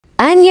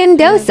Onion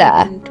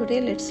dosa.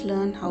 Today let's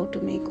learn how to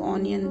make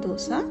onion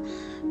dosa,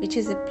 which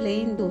is a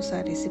plain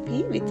dosa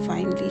recipe with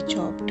finely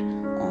chopped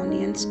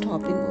onions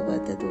topping over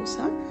the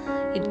dosa.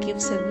 It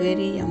gives a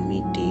very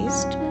yummy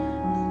taste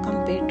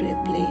compared to a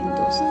plain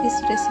dosa. This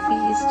recipe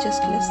is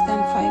just less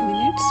than 5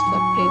 minutes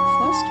for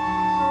breakfast.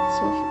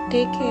 So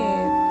take a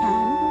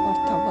pan or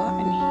tawa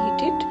and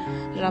heat it.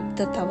 Rub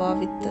the tawa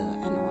with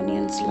an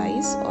onion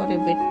slice or a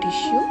wet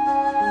tissue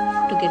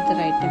to get the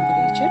right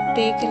temperature.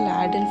 Take a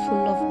ladle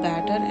full of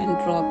batter and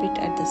drop it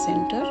at the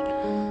center.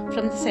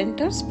 From the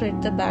center,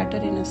 spread the batter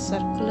in a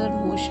circular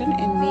motion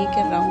and make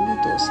a round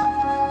dosa.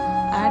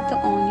 Add the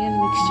onion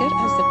mixture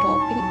as the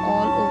topping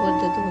all over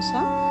the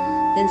dosa.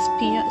 Then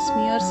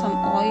smear some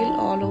oil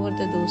all over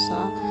the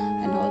dosa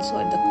and also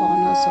at the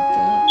corners of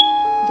the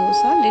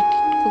dosa. Let it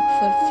cook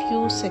for a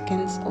few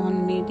seconds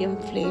on medium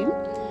flame,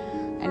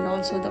 and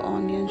also the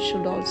onion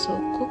should also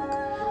cook.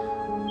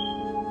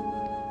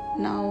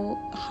 Now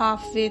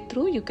halfway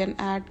through you can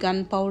add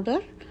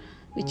gunpowder,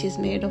 which is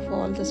made of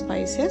all the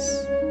spices.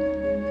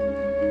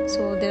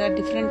 So there are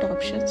different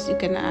options. You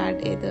can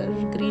add either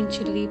green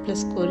chili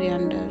plus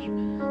coriander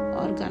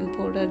or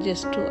gunpowder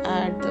just to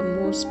add the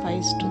more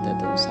spice to the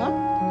dosa.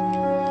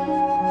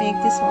 Make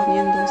this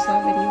onion dosa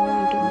when you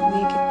want to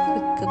make a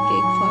quick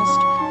breakfast,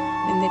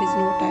 when there is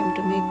no time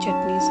to make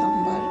chutney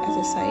sambar as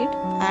a side.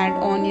 Add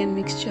onion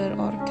mixture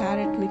or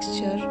carrot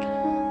mixture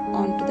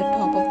onto the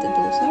top of the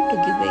dosa to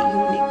give a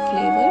unique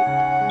flavor.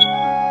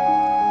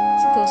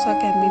 So dosa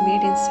can be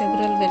made in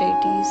several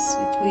varieties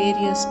with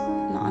various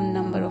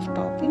number of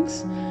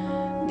toppings.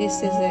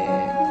 This is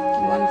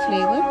one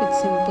flavor with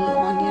simple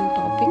onion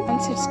topping.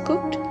 Once it's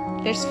cooked,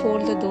 let's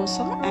fold the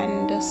dosa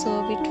and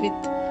serve it with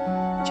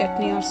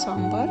chutney or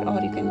sambar,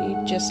 or you can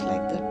eat just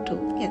like that too.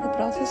 Yeah, the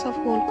process of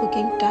whole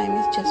cooking time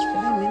is just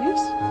 5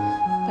 minutes,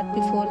 but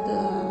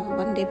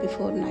one day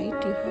before night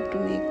you have to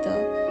make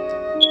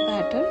the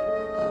batter,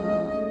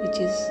 which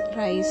is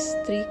rice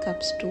 3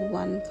 cups to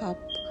 1 cup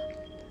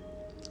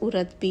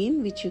urad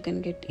bean, which you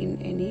can get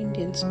in any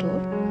Indian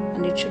store,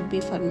 and it should be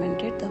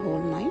fermented the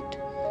whole night.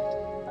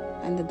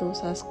 And the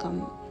dosas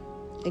come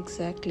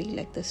exactly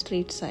like the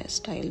street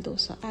style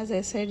dosa. As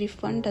I said,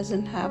 if one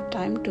doesn't have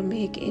time to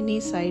make any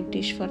side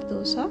dish for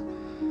dosa,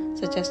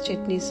 such as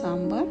chutney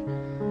sambar,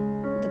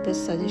 the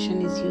best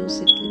suggestion is use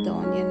it with the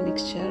onion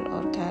mixture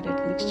or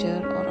carrot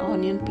mixture or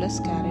onion plus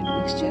carrot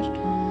mixture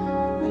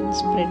and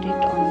spread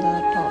it on the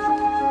top.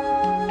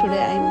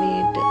 Today I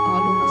made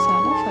aloo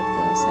masala for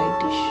the side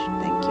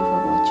dish.